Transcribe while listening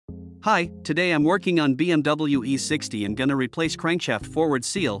Hi, today I'm working on BMW E60 and gonna replace crankshaft forward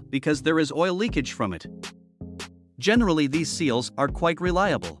seal because there is oil leakage from it. Generally these seals are quite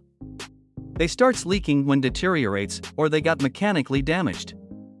reliable. They starts leaking when deteriorates or they got mechanically damaged.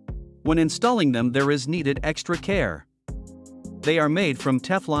 When installing them there is needed extra care. They are made from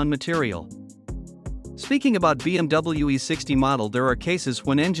Teflon material. Speaking about BMW E60 model, there are cases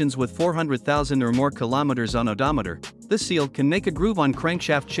when engines with 400,000 or more kilometers on odometer, this seal can make a groove on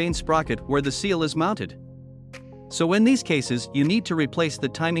crankshaft chain sprocket where the seal is mounted. So in these cases you need to replace the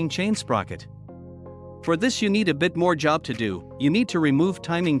timing chain sprocket. For this you need a bit more job to do. You need to remove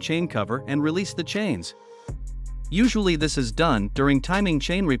timing chain cover and release the chains. Usually this is done during timing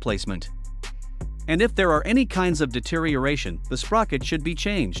chain replacement. And if there are any kinds of deterioration, the sprocket should be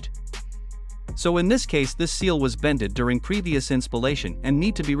changed. So in this case this seal was bended during previous installation and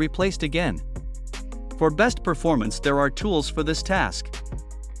need to be replaced again. For best performance there are tools for this task.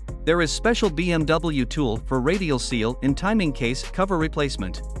 There is special BMW tool for radial seal in timing case cover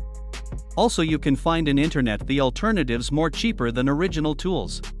replacement. Also you can find in internet the alternatives more cheaper than original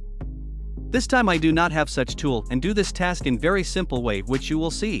tools. This time I do not have such tool and do this task in very simple way, which you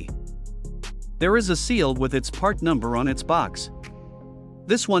will see. There is a seal with its part number on its box.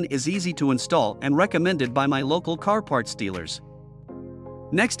 This one is easy to install and recommended by my local car parts dealers.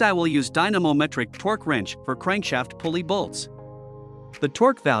 Next I will use dynamometric torque wrench for crankshaft pulley bolts. The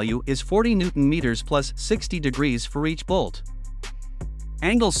torque value is 40 Nm plus 60 degrees for each bolt.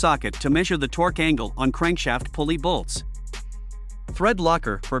 Angle socket to measure the torque angle on crankshaft pulley bolts. Thread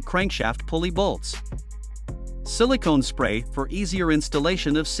locker for crankshaft pulley bolts. Silicone spray for easier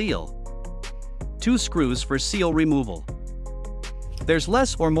installation of seal. 2 screws for seal removal. There's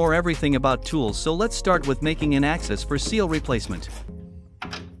less or more everything about tools, so let's start with making an axis for seal replacement.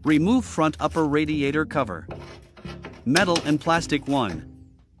 Remove front upper radiator cover. Metal and plastic one.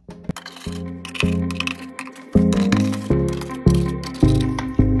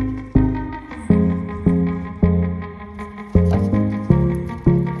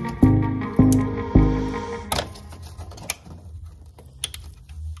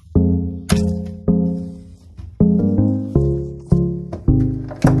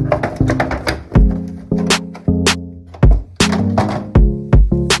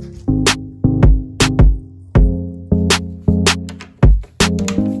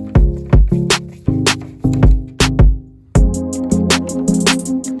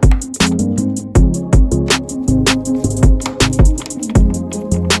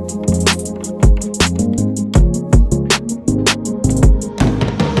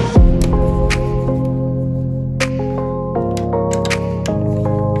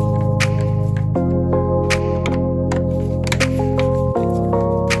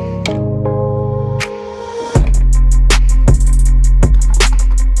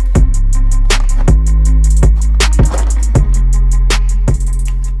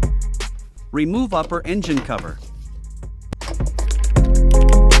 Remove upper engine cover.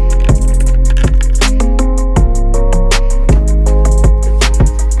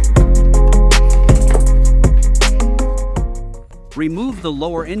 Remove the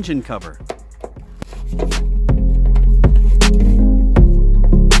lower engine cover.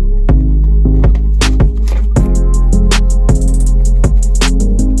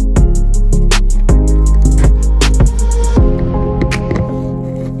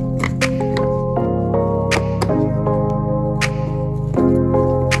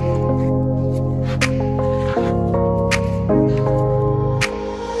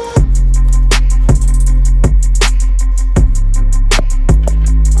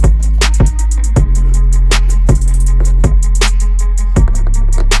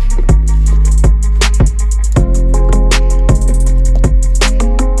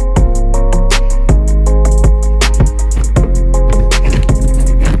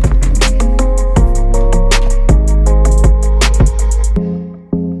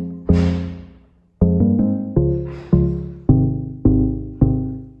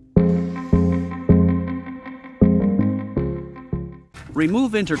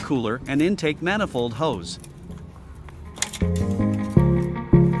 Remove intercooler and intake manifold hose.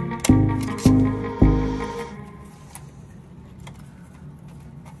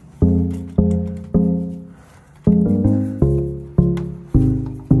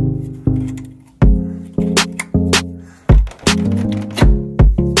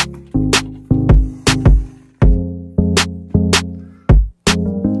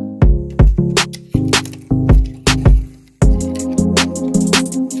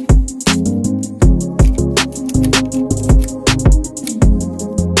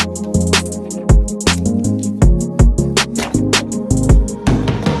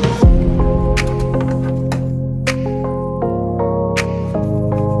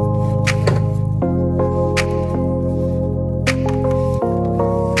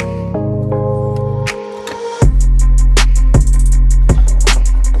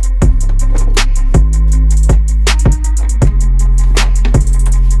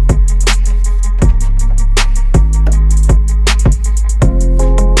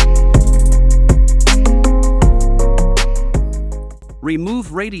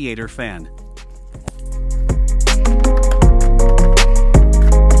 Remove radiator fan.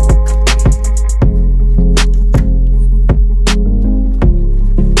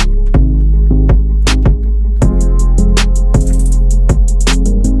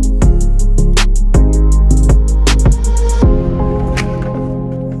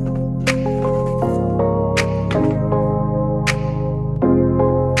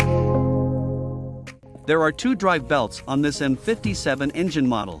 There are two drive belts on this M57 engine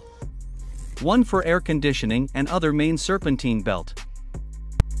model. One for air conditioning and other main serpentine belt.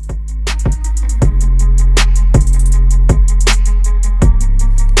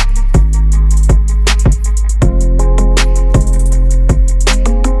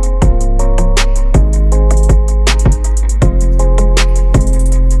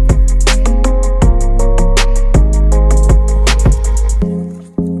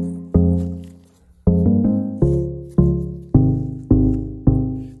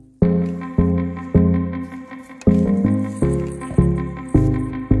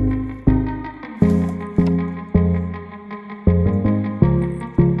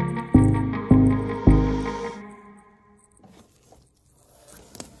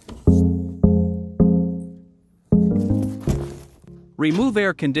 Remove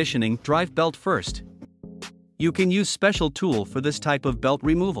air conditioning drive belt first. You can use special tool for this type of belt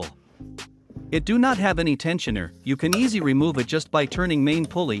removal. It do not have any tensioner, you can easy remove it just by turning main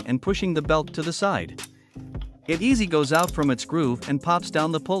pulley and pushing the belt to the side. It easy goes out from its groove and pops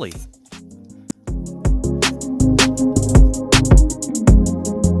down the pulley.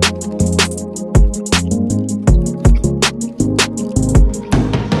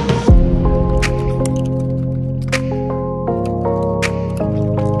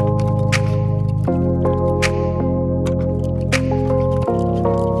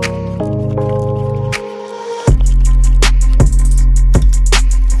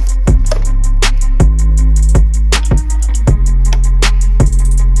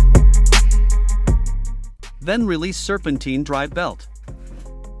 Then release serpentine drive belt.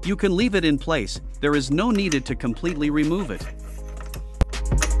 You can leave it in place, there is no needed to completely remove it.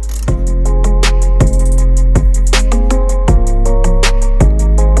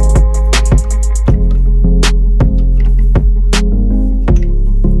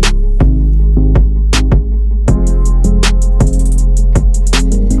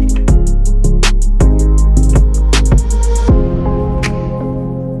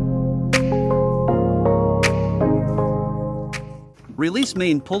 Release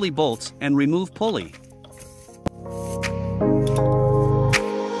main pulley bolts and remove pulley.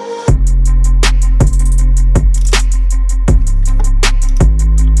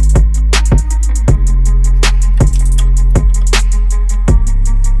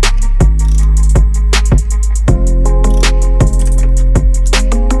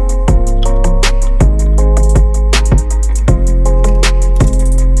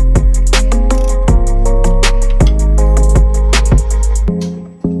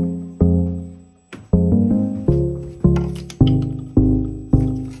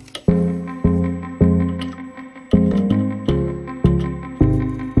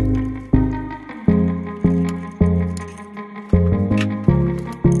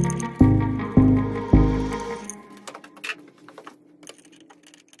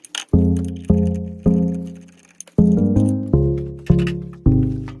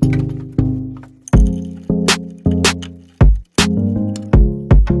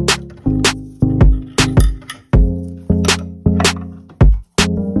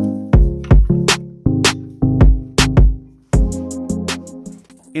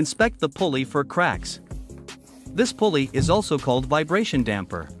 Inspect the pulley for cracks. This pulley is also called vibration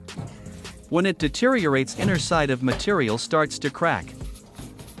damper. When it deteriorates, inner side of material starts to crack.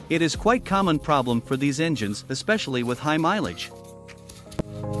 It is quite common problem for these engines, especially with high mileage.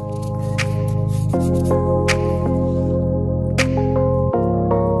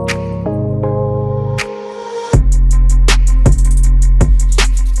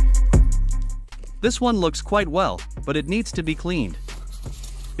 This one looks quite well, but it needs to be cleaned.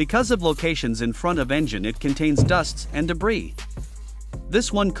 Because of locations in front of engine, it contains dusts and debris.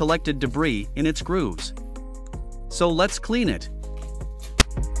 This one collected debris in its grooves. So let's clean it.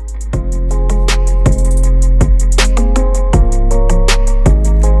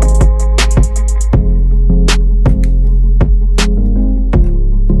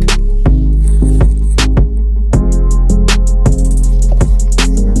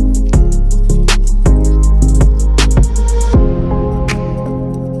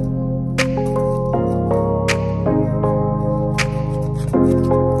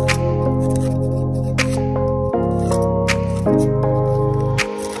 you.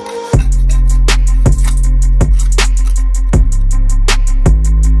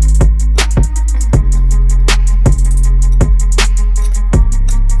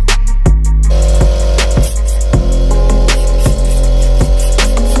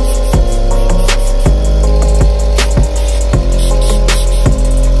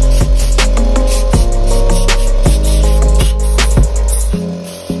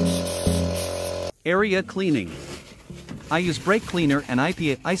 Area cleaning. I use brake cleaner and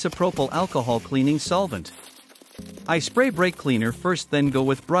IPA isopropyl alcohol cleaning solvent. I spray brake cleaner first, then go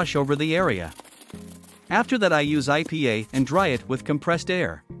with brush over the area. After that I use IPA and dry it with compressed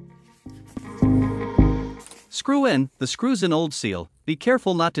air. Screw in the screws in old seal. Be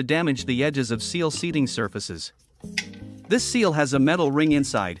careful not to damage the edges of seal seating surfaces. This seal has a metal ring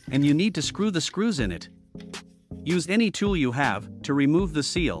inside and you need to screw the screws in it. Use any tool you have to remove the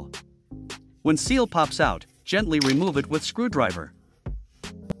seal. When seal pops out, gently remove it with screwdriver.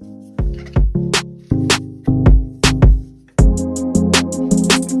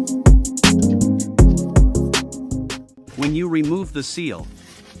 When you remove the seal,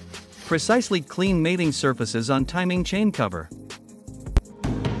 precisely clean mating surfaces on timing chain cover.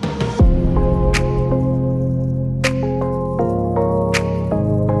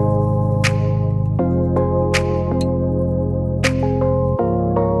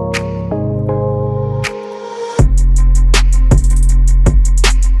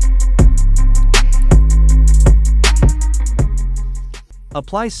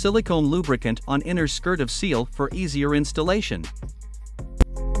 Apply silicone lubricant on inner skirt of seal for easier installation.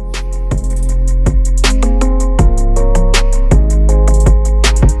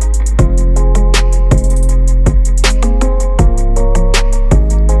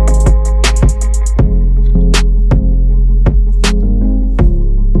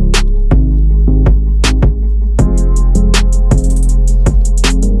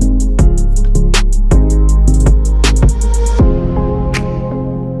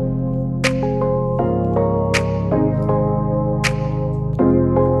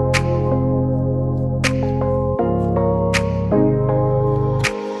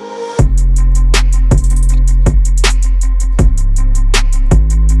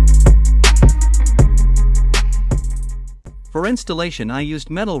 For installation I used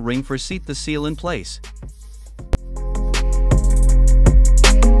metal ring for seat the seal in place.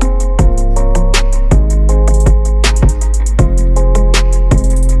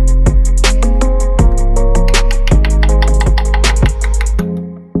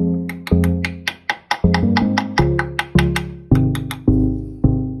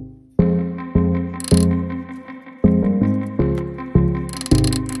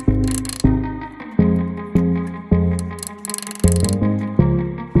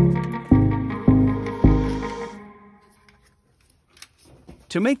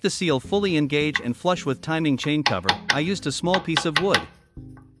 To make the seal fully engage and flush with timing chain cover, I used a small piece of wood.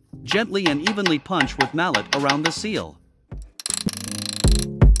 Gently and evenly punch with mallet around the seal.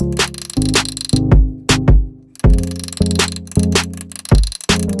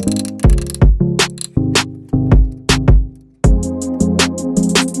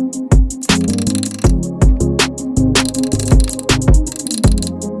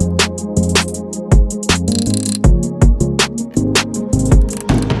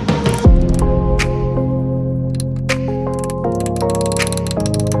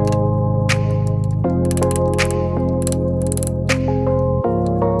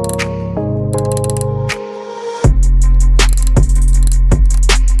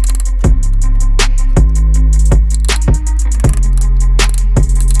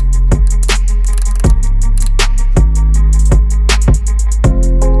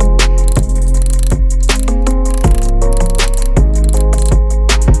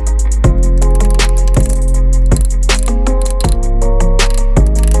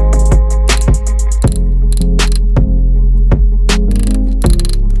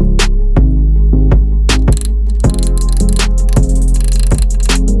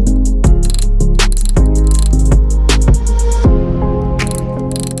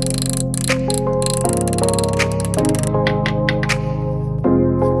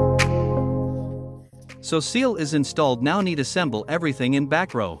 So seal is installed, now need assemble everything in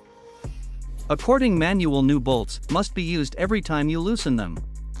back row. According manual, new bolts must be used every time you loosen them.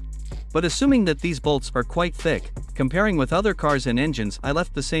 But assuming that these bolts are quite thick, comparing with other cars and engines, I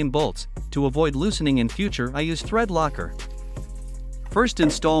left the same bolts. To avoid loosening in future I use thread locker. First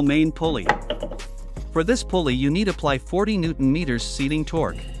install main pulley. For this pulley you need apply 40 Nm seating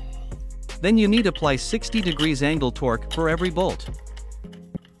torque. Then you need apply 60 degrees angle torque for every bolt.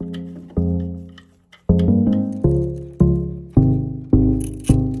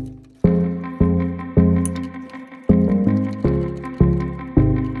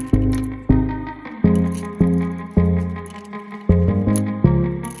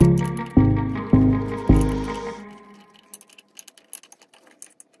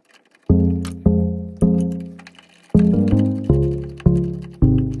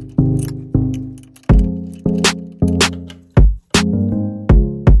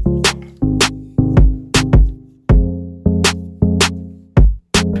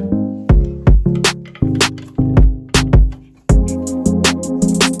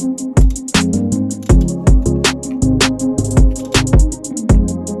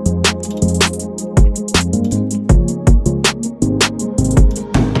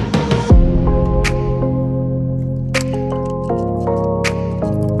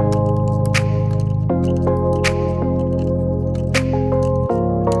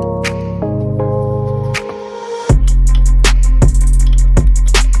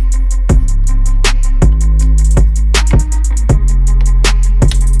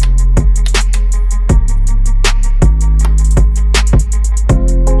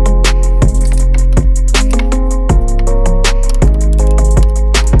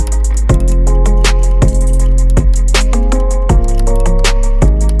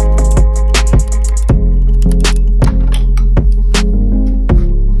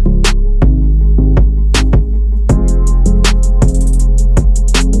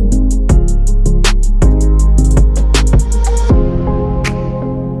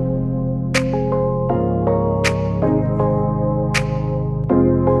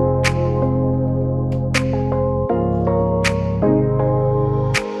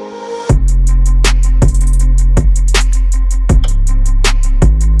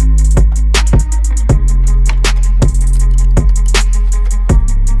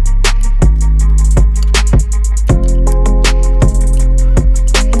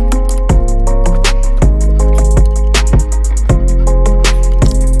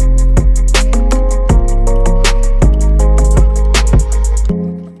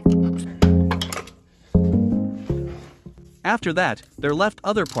 After that, they're left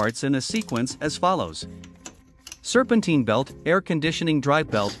other parts in a sequence as follows: serpentine belt, air conditioning drive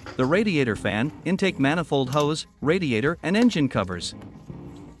belt, the radiator fan, intake manifold hose, radiator and engine covers.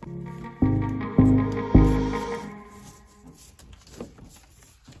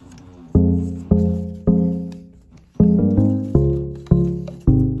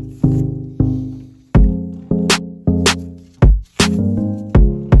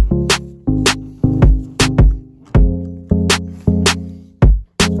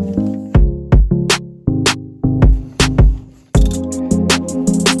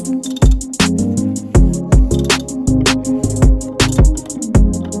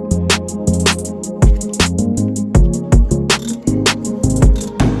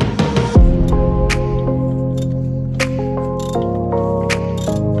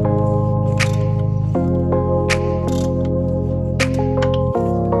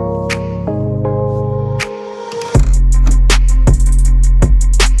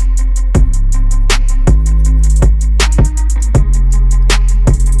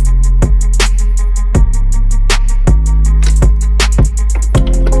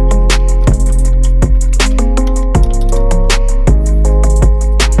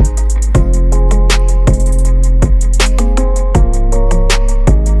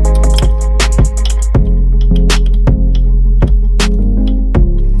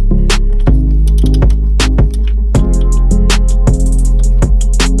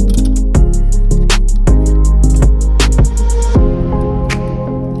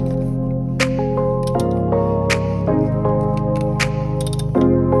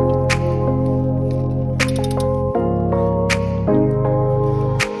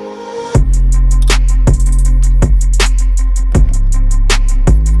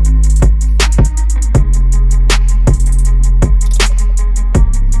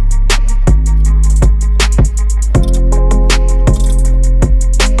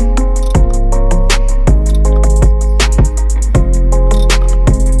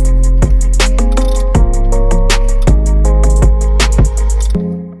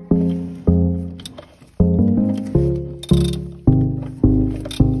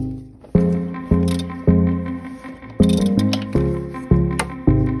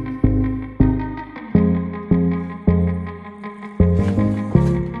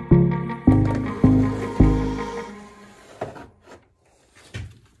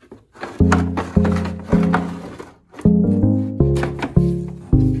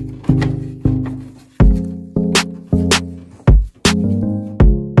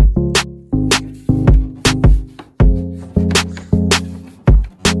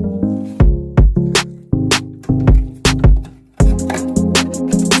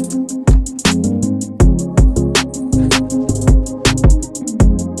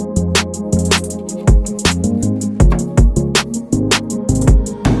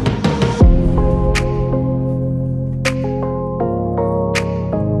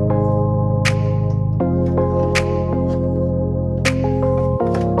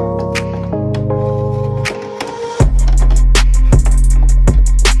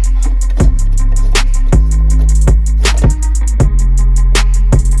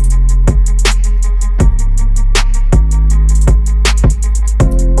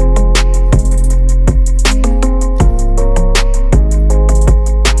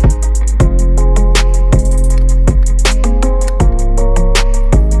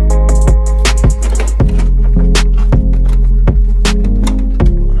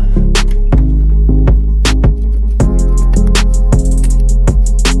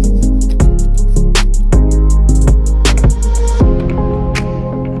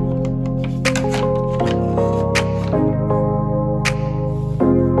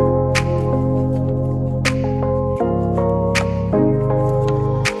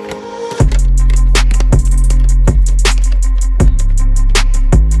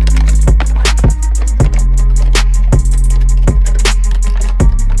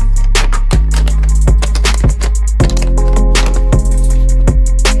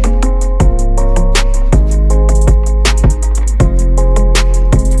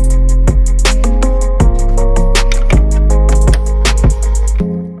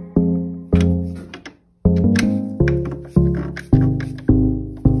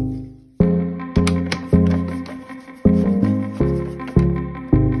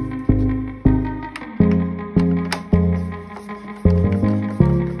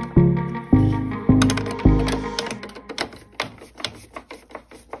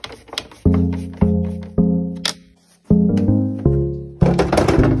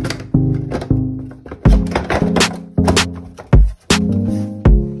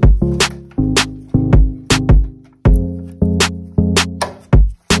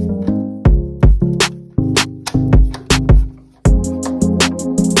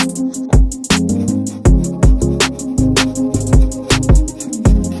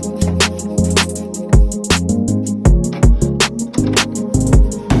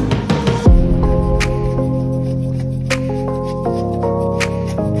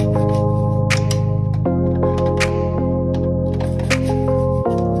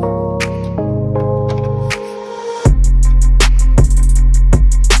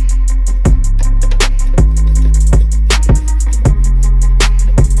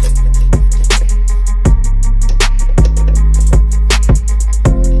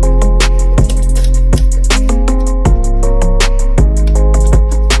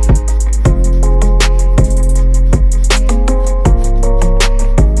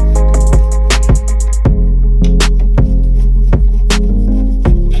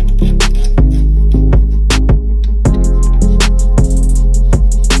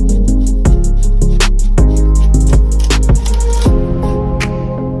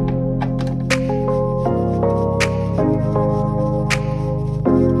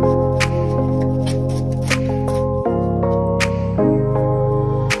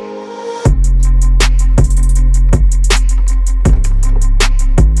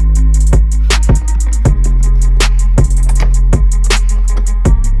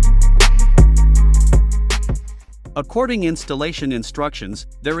 According installation instructions,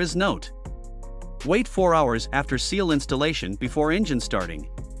 there is note. Wait 4 hours after seal installation before engine starting.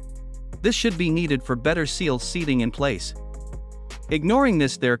 This should be needed for better seal seating in place. Ignoring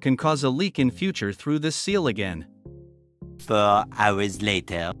this there can cause a leak in future through this seal again. 4 hours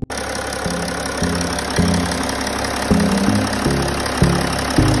later.